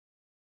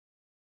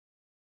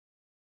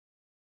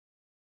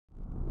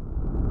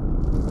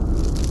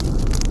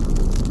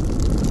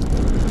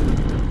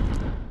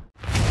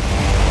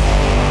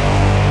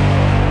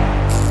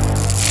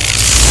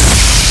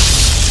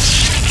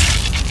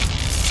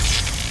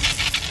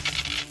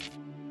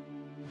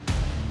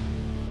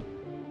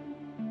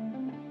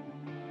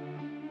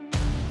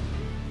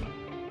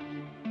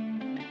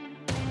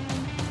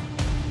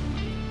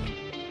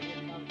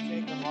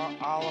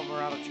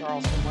Oliver out of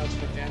Charleston, West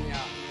Virginia.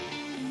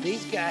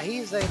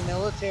 He's a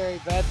military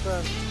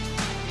veteran,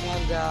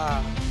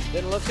 and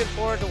been looking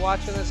forward to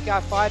watching this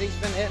guy fight. He's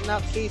been hitting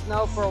up Keith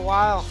No for a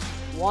while,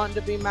 wanting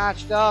to be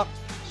matched up.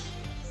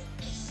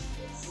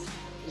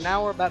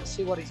 Now we're about to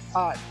see what he's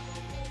got.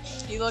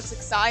 He looks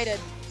excited.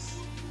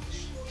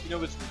 You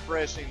know, it's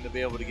refreshing to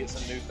be able to get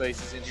some new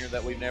faces in here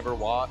that we've never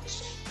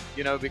watched,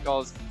 you know,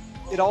 because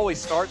it always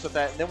starts with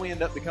that, and then we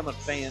end up becoming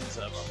fans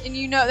of them. And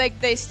you know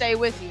they stay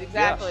with you,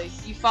 exactly.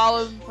 Yeah. You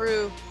follow them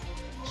through.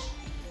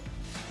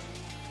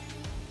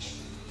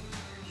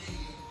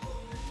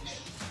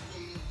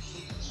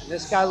 And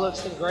this guy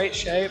looks in great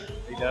shape.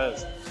 He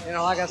does. You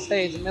know, like I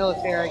say, he's a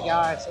military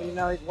guy, so you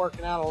know he's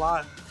working out a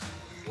lot,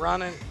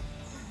 running.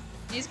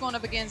 He's going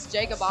up against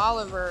Jacob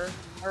Oliver,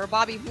 or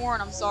Bobby Horn,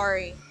 I'm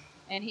sorry,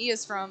 and he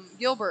is from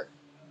Gilbert.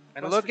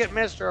 And look at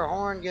Mr.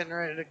 Horn getting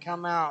ready to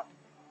come out.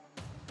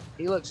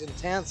 He looks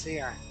intense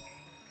here.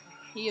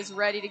 He is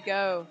ready to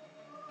go.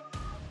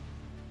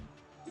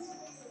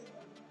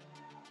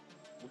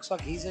 Looks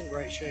like he's in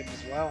great shape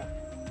as well.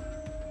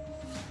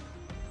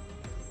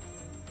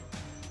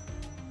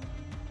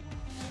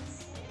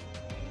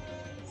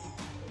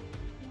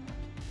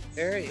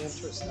 Very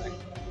interesting.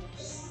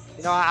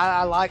 You know,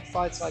 I like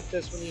fights like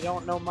this when you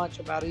don't know much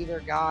about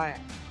either guy.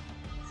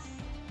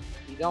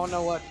 You don't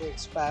know what to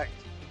expect.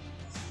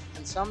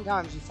 And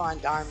sometimes you find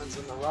diamonds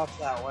in the rough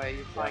that way.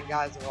 You find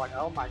guys that are like,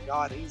 oh my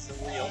God, he's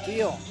the real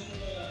deal.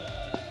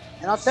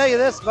 And I'll tell you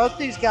this, both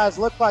these guys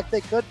look like they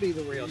could be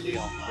the real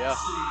deal. Yeah.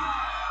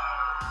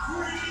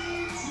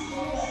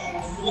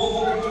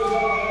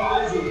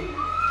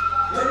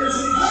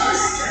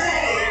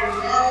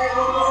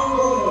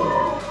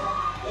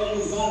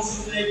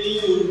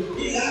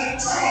 He's out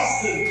of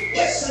Charleston,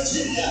 West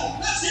Virginia.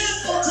 Let's hear it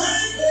for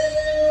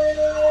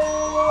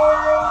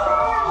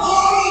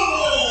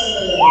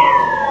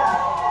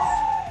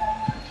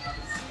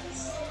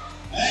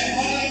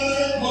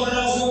And what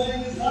else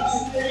is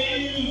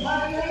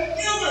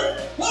Gilbert,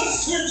 West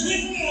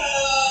Virginia.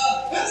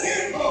 Let's hear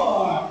it for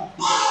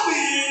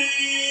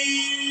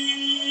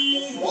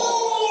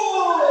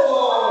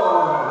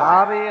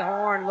Bobby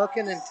Horn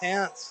looking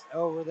intense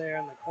over there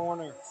in the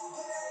corner.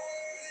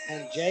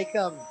 And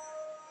Jacob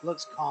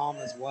looks calm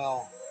as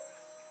well.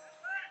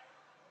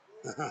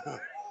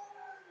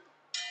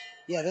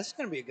 Yeah, this is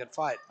going to be a good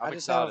fight. I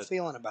just have a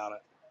feeling about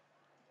it.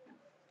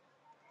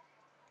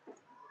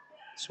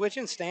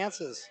 Switching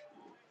stances.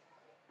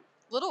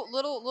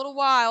 Little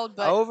wild,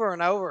 but over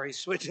and over, he's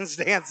switching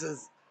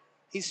stances.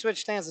 He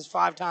switched stances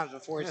 5 times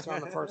before he's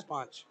thrown the first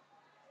punch.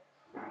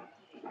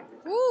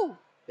 Woo!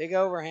 Big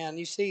overhand.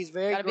 You see, he's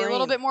very Got to be a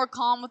little bit more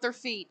calm with their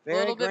feet. Very a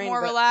little bit green,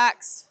 more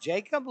relaxed.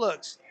 Jacob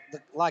looks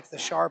like the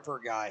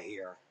sharper guy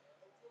here.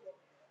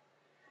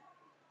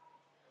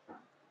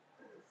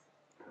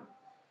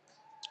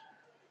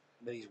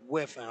 But he's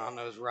whiffing on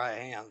those right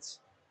hands.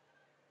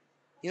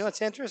 You know,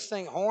 it's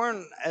interesting.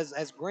 Horn,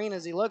 as green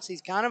as he looks,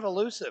 he's kind of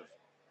elusive.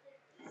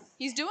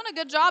 He's doing a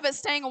good job at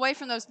staying away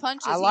from those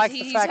punches. I like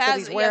the fact that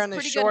he's wearing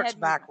his shorts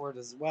backward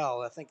as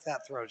well. I think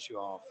that throws you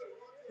off.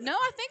 No,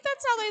 I think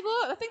that's how they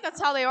look. I think that's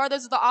how they are.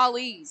 Those are the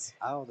Alis.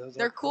 Oh, those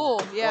They're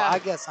cool. Yeah. Well, I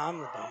guess I'm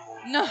the dumb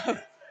one. No.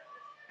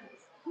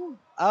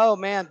 Oh,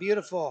 man,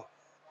 beautiful.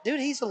 Dude,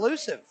 he's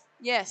elusive.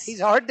 Yes.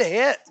 He's hard to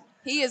hit.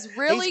 He is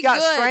really good. He's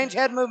got strange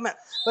head movement,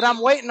 but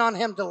I'm waiting on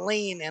him to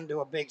lean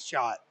into a big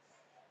shot.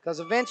 Because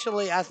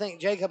eventually, I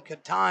think Jacob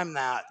could time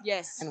that.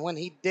 Yes. And when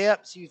he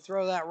dips, you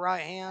throw that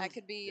right hand. That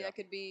could be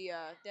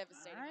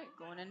devastating. All right,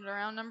 going into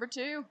round number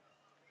 2.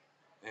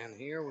 And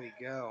here we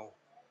go.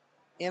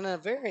 In a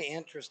very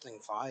interesting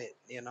fight.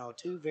 You know,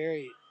 2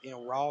 very,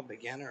 raw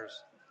beginners.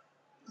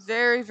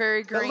 Very,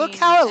 very green. But look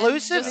how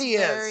elusive he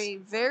is. Very,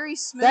 very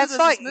smooth. That's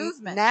like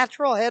movement.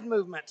 Natural head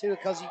movement, too,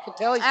 because you can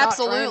tell he's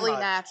absolutely not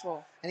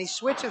natural. And he's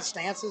switching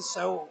stances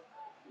so...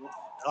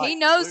 he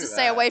knows to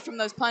stay away from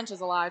those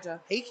punches,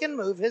 Elijah. He can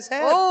move his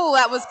head. Oh,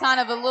 that was kind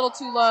of a little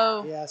too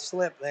low. Yeah,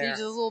 slip there. He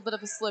just a little bit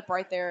of a slip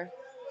right there.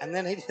 And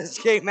then he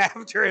just came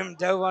after him,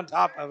 dove on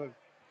top of him.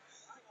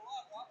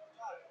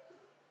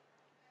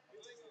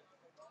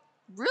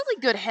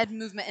 Really good head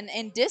movement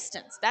and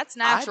distance. That's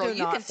natural. I do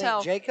not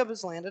think Jacob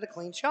has landed a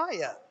clean shot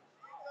yet.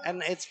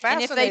 And it's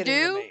fascinating and if they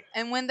do, to me.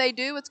 and when they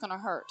do, it's going to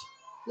hurt.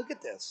 Look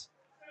at this.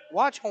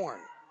 Watch Horn.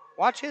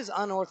 Watch his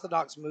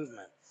unorthodox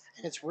movement.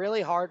 And it's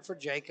really hard for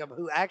Jacob,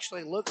 who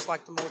actually looks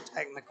like the more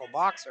technical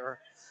boxer,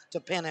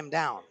 to pin him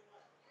down.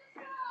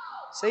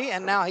 See,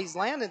 and now he's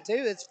landed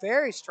too. It's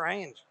very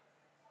strange.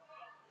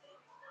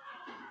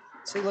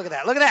 See, look at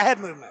that. Look at that head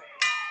movement.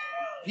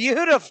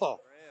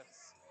 Beautiful.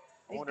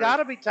 He's got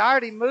to be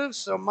tired. He moves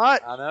so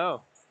much. I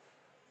know.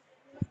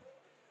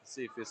 Let's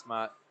see if this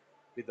might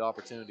be the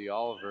opportunity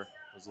Oliver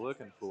was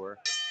looking for.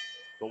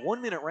 But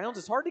 1 minute rounds,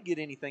 it's hard to get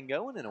anything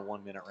going in a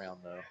 1 minute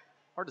round, though.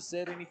 Hard to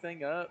set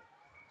anything up.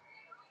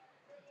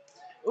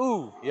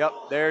 Ooh, yep,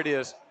 there it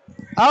is.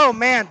 Oh,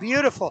 man,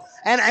 beautiful.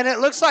 And it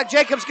looks like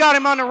Jacob's got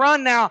him on the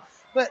run now.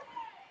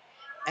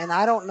 And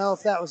I don't know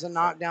if that was a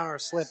knockdown or a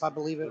slip. I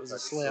believe it was a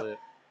slip.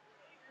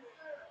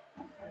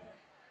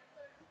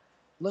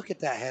 Look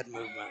at that head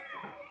movement.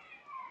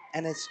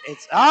 And it's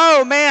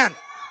oh, man.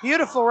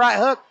 Beautiful right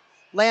hook.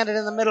 Landed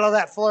in the middle of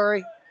that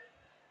flurry.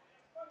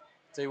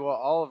 Tell you what,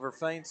 Oliver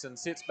feints and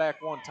sits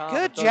back one time.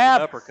 Good and throws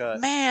jab. An uppercut.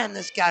 Man,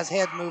 this guy's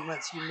head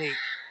movement's unique.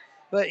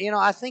 But, you know,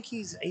 I think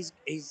he's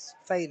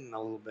fading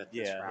a little bit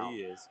this Yeah, round.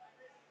 he is.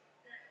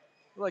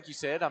 Like you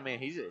said, I mean,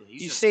 he's You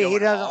just see, he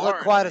going doesn't look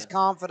hard. quite I as mean,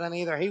 confident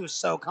either. He was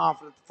so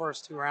confident the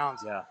first 2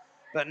 rounds. Yeah.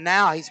 But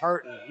now he's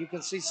hurting. You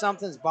can see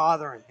something's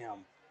bothering him.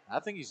 I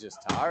think he's just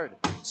tired.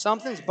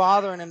 Something's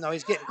bothering him, though.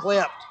 He's getting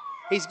clipped.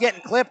 He's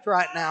getting clipped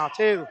right now,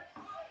 too.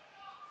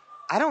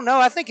 I don't know.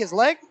 I think his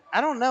leg,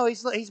 I don't know.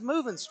 He's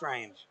moving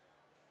strange.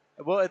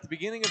 Well, at the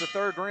beginning of the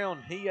 3rd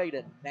round, he ate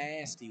a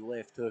nasty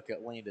left hook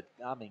that landed,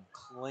 I mean,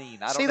 clean.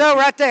 I don't See, know though,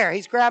 if right there.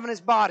 He's grabbing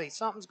his body.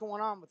 Something's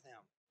going on with him.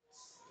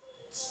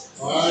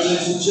 All right,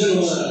 ladies and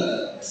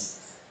gentlemen.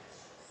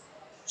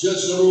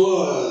 Judge number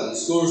 1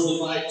 scores the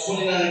fight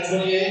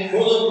 29-28 for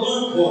the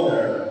blue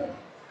corner.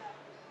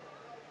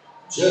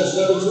 Judge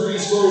number 3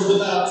 scores the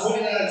bout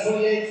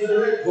 29-28 for the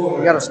red corner.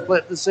 We got a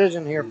split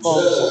decision here,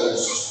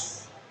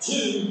 folks. Judge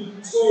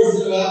 2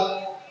 scores the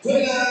bout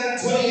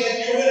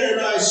 29-28. Your winner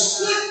by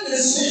split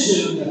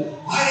decision.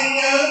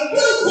 Fighting out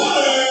blue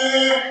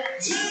corner.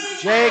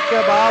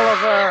 Jacob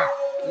Oliver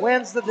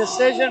wins the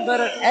decision,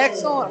 but an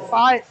excellent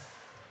fight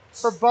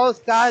for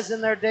both guys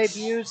in their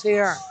debuts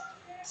here.